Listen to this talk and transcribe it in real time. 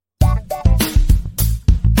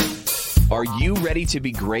Are you ready to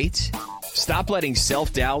be great? Stop letting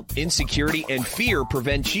self-doubt, insecurity, and fear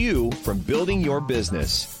prevent you from building your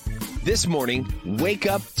business. This morning, wake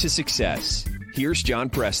up to success. Here's John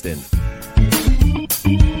Preston.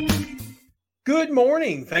 Good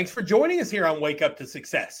morning. Thanks for joining us here on Wake Up to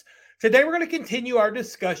Success. Today, we're going to continue our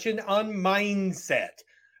discussion on mindset.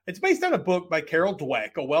 It's based on a book by Carol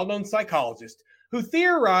Dweck, a well-known psychologist, who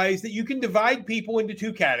theorized that you can divide people into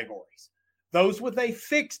two categories. Those with a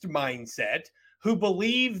fixed mindset, who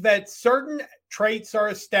believe that certain traits are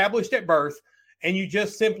established at birth and you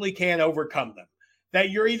just simply can't overcome them. That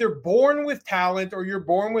you're either born with talent or you're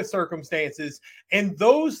born with circumstances, and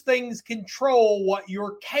those things control what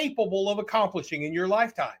you're capable of accomplishing in your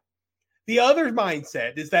lifetime. The other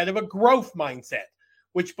mindset is that of a growth mindset,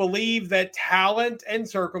 which believe that talent and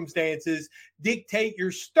circumstances dictate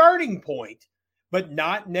your starting point, but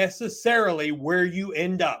not necessarily where you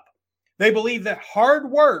end up. They believe that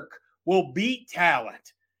hard work will beat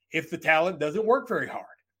talent if the talent doesn't work very hard.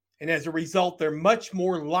 And as a result, they're much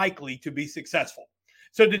more likely to be successful.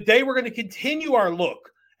 So today we're going to continue our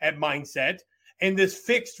look at mindset and this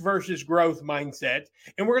fixed versus growth mindset.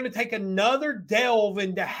 And we're going to take another delve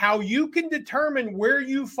into how you can determine where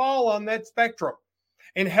you fall on that spectrum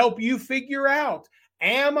and help you figure out,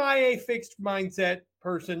 am I a fixed mindset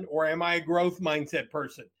person or am I a growth mindset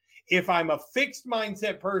person? If I'm a fixed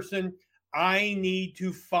mindset person, I need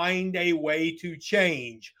to find a way to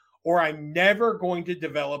change, or I'm never going to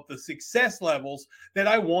develop the success levels that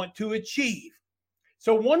I want to achieve.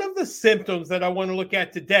 So one of the symptoms that I want to look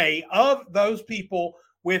at today of those people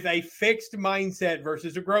with a fixed mindset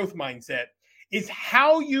versus a growth mindset is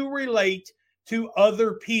how you relate to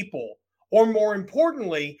other people, or more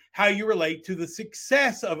importantly, how you relate to the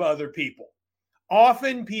success of other people.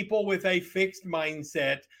 Often people with a fixed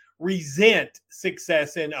mindset resent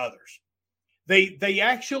success in others. They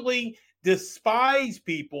actually despise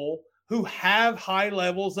people who have high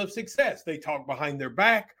levels of success. They talk behind their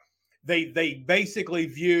back. They basically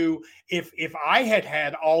view, if I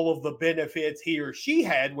had all of the benefits he or she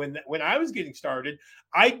had when I was getting started,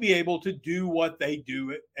 I'd be able to do what they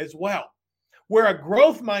do as well. Where a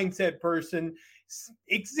growth mindset person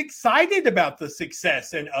is excited about the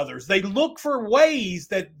success in others. They look for ways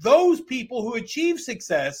that those people who achieve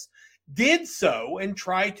success did so and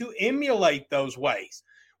try to emulate those ways.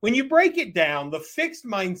 When you break it down, the fixed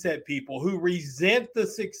mindset people who resent the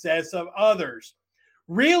success of others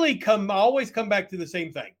really always come back to the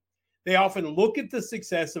same thing. They often look at the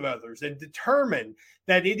success of others and determine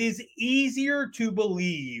that it is easier to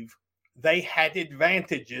believe they had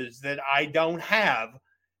advantages that I don't have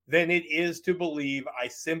than it is to believe I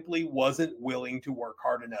simply wasn't willing to work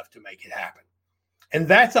hard enough to make it happen. And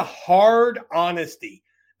that's a hard honesty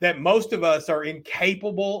that most of us are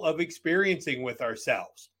incapable of experiencing with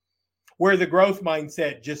ourselves, where the growth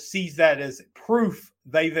mindset just sees that as proof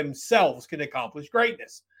they themselves can accomplish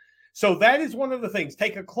greatness. So that is one of the things.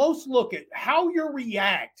 Take a close look at how you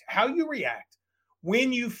react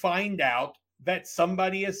when you find out that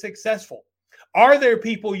somebody is successful. Are there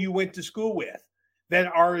people you went to school with that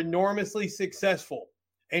are enormously successful,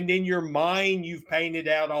 and in your mind you've painted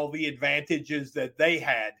out all the advantages that they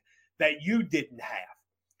had that you didn't have?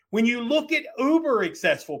 When you look at uber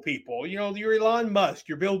successful people, your Elon Musk,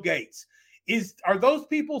 your Bill Gates, are those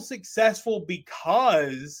people successful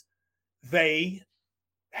because they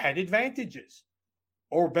had advantages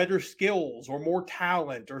or better skills or more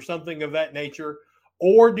talent or something of that nature?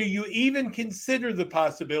 Or do you even consider the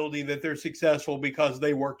possibility that they're successful because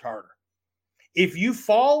they worked harder? If you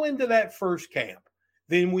fall into that first camp,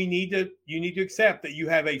 then you need to accept that you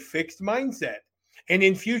have a fixed mindset. And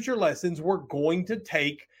in future lessons, we're going to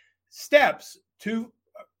take steps to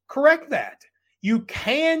correct that. You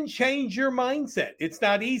can change your mindset. It's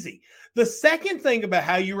not easy. The second thing about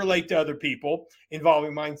how you relate to other people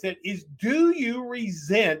involving mindset is, do you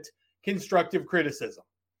resent constructive criticism?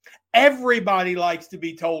 Everybody likes to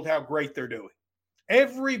be told how great they're doing.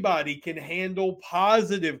 Everybody can handle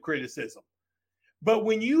positive criticism. But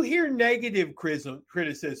when you hear negative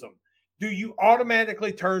criticism, do you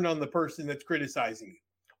automatically turn on the person that's criticizing you?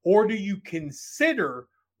 Or do you consider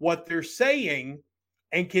what they're saying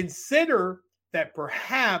and consider that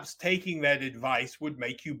perhaps taking that advice would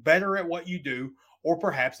make you better at what you do, or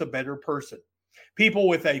perhaps a better person? People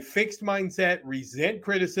with a fixed mindset resent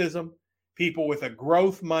criticism. People with a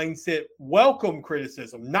growth mindset welcome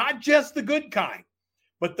criticism, not just the good kind,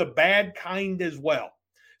 but the bad kind as well.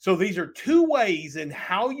 So these are two ways in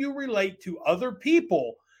how you relate to other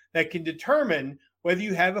people that can determine whether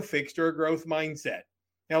you have a fixed or a growth mindset.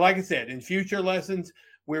 Now, like I said, in future lessons,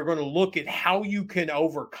 we're going to look at how you can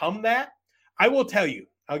overcome that. I will tell you,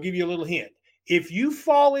 I'll give you a little hint. If you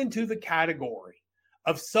fall into the category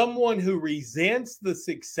of someone who resents the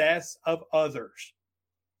success of others,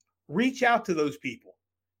 reach out to those people.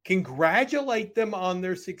 Congratulate them on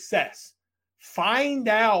their success. Find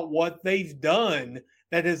out what they've done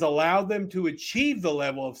that has allowed them to achieve the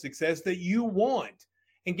level of success that you want.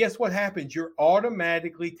 And guess what happens? You're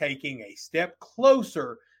automatically taking a step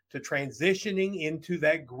closer to transitioning into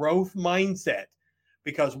that growth mindset.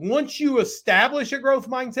 Because once you establish a growth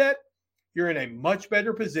mindset, you're in a much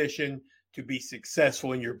better position to be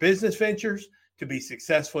successful in your business ventures, to be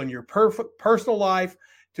successful in your personal life,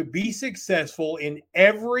 to be successful in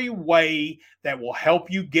every way that will help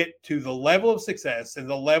you get to the level of success and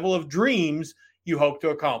the level of dreams you hope to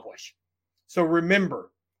accomplish. So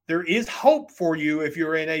remember, there is hope for you if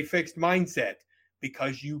you're in a fixed mindset,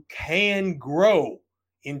 because you can grow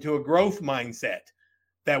into a growth mindset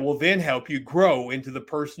that will then help you grow into the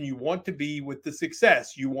person you want to be with the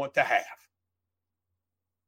success you want to have.